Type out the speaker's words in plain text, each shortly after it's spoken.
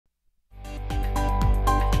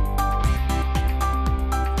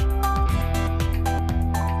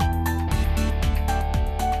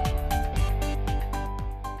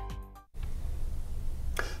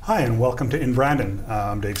Hi, and welcome to In Brandon.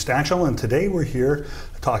 I'm Dave Stanchel, and today we're here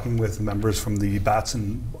talking with members from the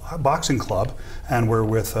Batson Boxing Club, and we're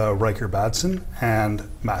with Ryker Batson and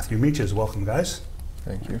Mathew Meeches. Welcome, guys.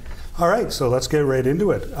 Thank you. All right, so let's get right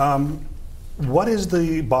into it. What is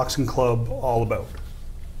the Boxing Club all about?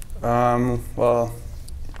 Well,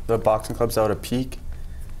 the Boxing Club's out at Peak,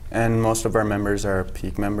 and most of our members are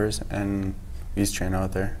Peak members, and we just train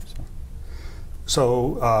out there.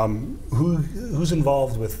 So, who's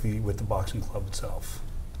involved with the Boxing Club itself?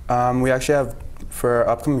 We actually have, for our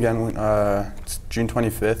upcoming again, it's June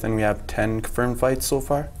 25th, and we have 10 confirmed fights so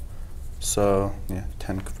far. So, yeah,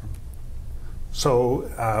 10 confirmed. So,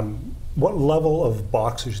 what level of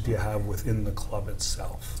boxers do you have within the club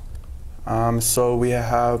itself? So we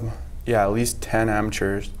have, at least 10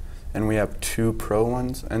 amateurs, and we have 2 pro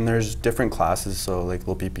ones, and there's different classes, so like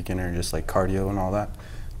there'll be beginner, just like cardio and all that.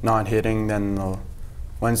 Not hitting, then the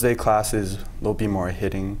Wednesday classes, there'll be more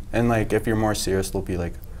hitting, and like if you're more serious, there'll be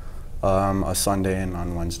like a Sunday and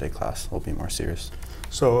on Wednesday class, will be more serious.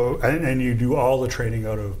 So, and you do all the training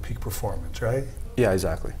out of Peak Performance, right? Yeah,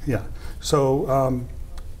 exactly. Yeah. So,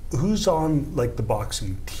 who's on like the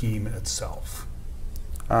boxing team itself?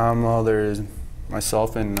 Well, there's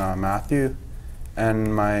myself and Matthew,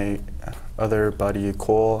 and my other buddy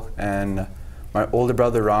Cole, and my older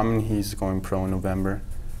brother Raman. He's going pro in November,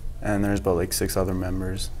 and there's about like 6 other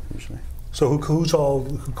members usually. So who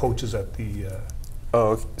coaches at the?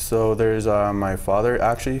 Oh, so there's my father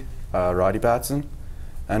actually, Roddy Batson,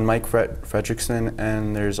 and Mike Fredrickson,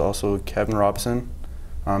 and there's also Kevin Robson.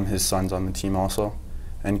 His son's on the team also,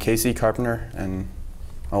 and Casey Carpenter, and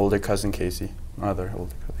my older cousin Casey. My other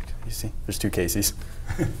older cousin Casey. There's 2 Caseys.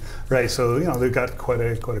 Right. So they've got quite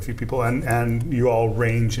a few people, and you all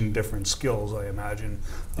range in different skills, I imagine,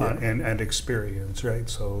 and experience, right?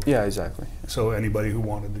 So yeah, exactly. So anybody who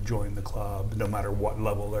wanted to join the club, no matter what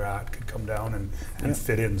level they're at, could come down and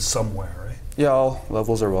fit in somewhere, right? Yeah, all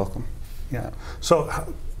levels are welcome. Yeah. So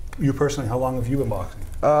you personally, how long have you been boxing?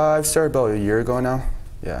 I've started about a year ago now.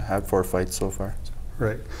 Yeah, I have 4 fights so far. So.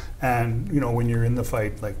 Right. And when you're in the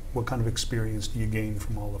fight, like what kind of experience do you gain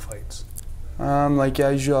from all the fights?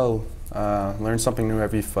 Usually I'll learn something new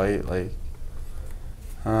every fight. I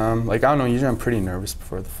don't know, usually I'm pretty nervous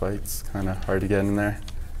before the fight. It's kind of hard to get in there,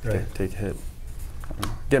 take a hit.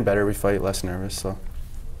 Getting better every fight, less nervous. So.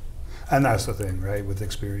 And that's the thing, right? With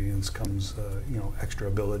experience comes, extra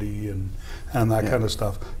ability and that kind of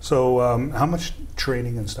stuff. So how much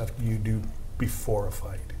training and stuff do you do before a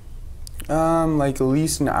fight? At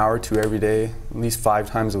least an hour or 2 every day, at least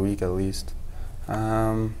 5 times a week at least.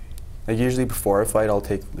 Usually before a fight, I'll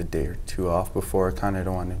take the day or 2 off before. Kind of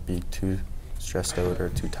don't want to be too stressed out or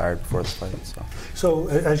too tired before the fight. So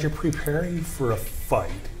as you're preparing for a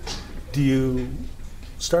fight, do you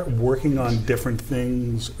start working on different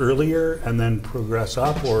things earlier and then progress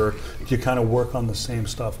up, or do you kind of work on the same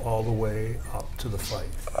stuff all the way up to the fight?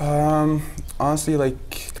 Honestly,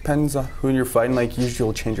 depends on who you're fighting. Usually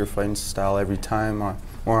you'll change your fighting style every time,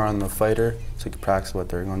 more on the fighter, so you can practice what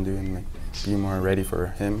they're going to do and be more ready for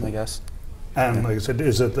him, I guess. And like I said,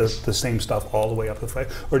 is it the same stuff all the way up to the fight,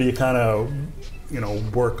 or do you kind of,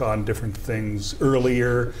 work on different things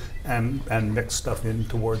earlier and mix stuff in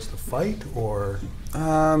towards the fight, or?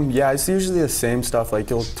 Yeah, it's usually the same stuff.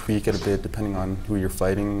 You'll tweak it a bit depending on who you're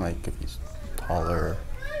fighting, if he's taller,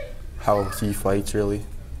 how he fights really.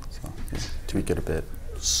 So yeah, tweak it a bit.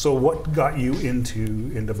 So what got you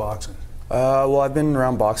into boxing? Well, I've been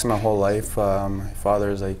around boxing my whole life. My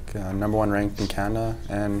father's #1 ranked in Canada,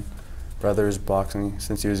 and brother's boxing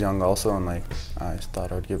since he was young also, and I just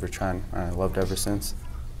thought I would give it a try, and I loved it ever since.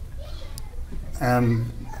 And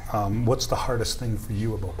what's the hardest thing for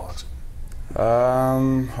you about boxing?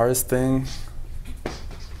 Hardest thing,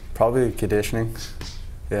 probably conditioning.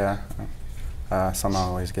 Yeah, somehow I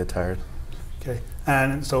always get tired. Okay,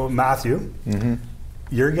 and so Matthew,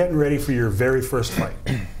 you're getting ready for your very first fight.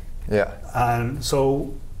 Yeah. And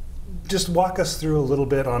so just walk us through a little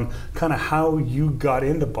bit on kind of how you got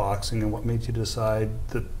into boxing and what made you decide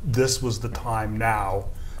that this was the time now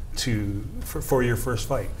for your first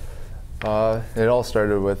fight. It all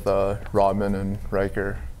started with Rodman and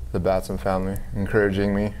Ryker, the Batson family,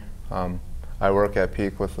 encouraging me. I work at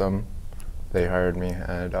Peak with them. They hired me,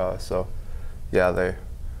 and so yeah,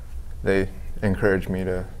 they encouraged me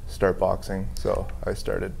to start boxing, so I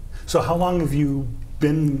started. So how long have you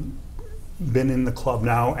been in the club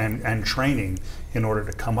now and training in order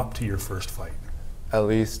to come up to your first fight? At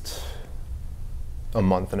least a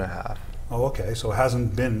month and a half. Oh, okay. So it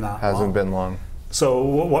hasn't been that long. Hasn't been long. So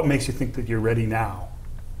what makes you think that you're ready now?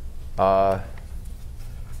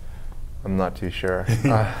 I'm not too sure.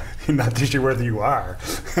 You're not too sure whether you are.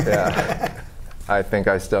 Yeah. I think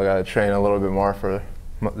I still got to train a little bit more for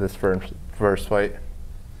this first fight.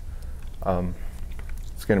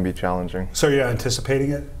 It's going to be challenging. So you're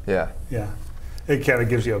anticipating it? Yeah. Yeah. It kind of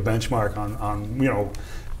gives you a benchmark on you know,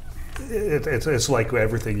 it's like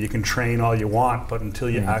everything. You can train all you want, but until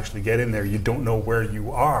you actually get in there, you don't know where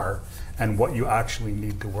you are and what you actually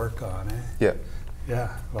need to work on. Eh? Yeah.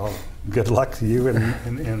 Yeah. Well, good luck to you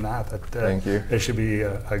in that. Thank you. It should be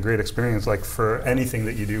a great experience, like for anything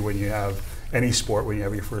that you do when you have any sport, when you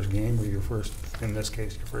have your first game or your first, in this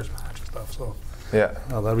case, your first match and stuff. So yeah,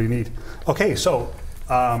 that'll be neat. Okay, so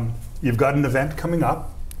you've got an event coming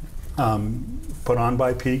up. Put on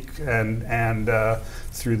by Peak and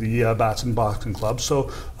through the Batson Boxing Club. So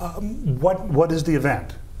what is the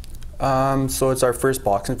event? So it's our first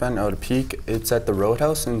boxing event out of Peak. It's at the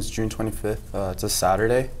Roadhouse and it's June 25th. It's a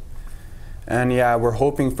Saturday. And yeah, we're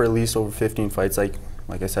hoping for at least over 15 fights. Like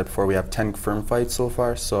I said before, we have 10 confirmed fights so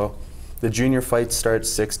far. So the junior fights start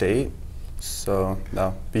 6 to 8. So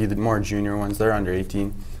that'll be the more junior ones. They're under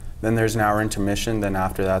 18. Then there's an hour intermission. Then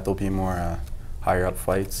after that, there'll be more higher up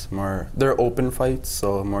fights. They're open fights,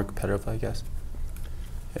 so more competitive, I guess.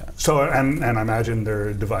 Yeah. So and I imagine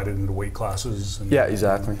they're divided into weight classes. And, yeah,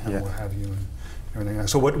 exactly. And what have you and everything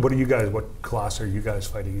else. So what are you guys? What class are you guys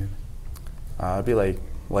fighting in? It'd be like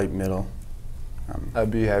light middle.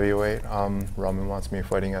 I'd be heavyweight. Roman wants me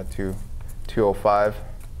fighting at 205,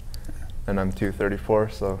 and I'm 234.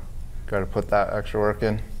 So got to put that extra work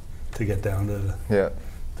in to get down to to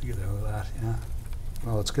get down to that. Yeah.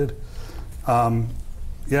 Well, that's good.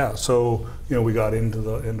 Yeah, so you know we got into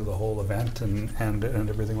the whole event and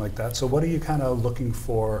everything like that. So what are you kind of looking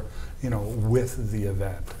for, you know, with the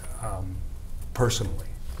event, personally?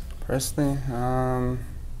 Personally, I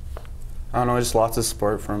don't know, just lots of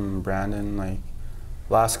support from Brandon. Like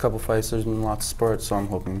last couple fights, there's been lots of support, so I'm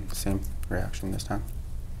hoping the same reaction this time.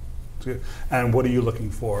 That's good. And what are you looking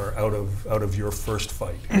for out of your first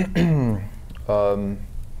fight?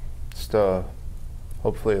 Just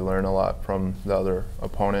hopefully learn a lot from the other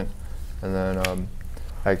opponent, and then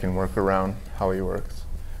I can work around how he works.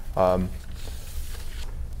 That's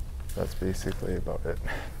basically about it.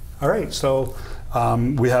 All right, so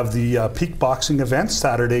we have the Peak Boxing event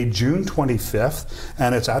Saturday, June 25th,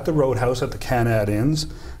 and it's at the Roadhouse at the Canad Inns.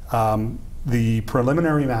 The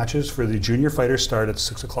preliminary matches for the junior fighters start at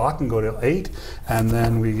 6 o'clock and go till 8, and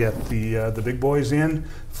then we get the big boys in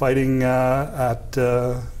fighting at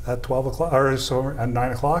 12 o'clock, or so at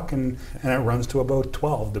 9 o'clock, and it runs to about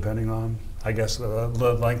 12, depending on, I guess, the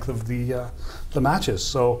length of the matches.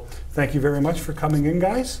 So thank you very much for coming in,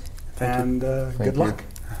 guys, and good luck.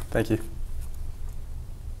 Thank you.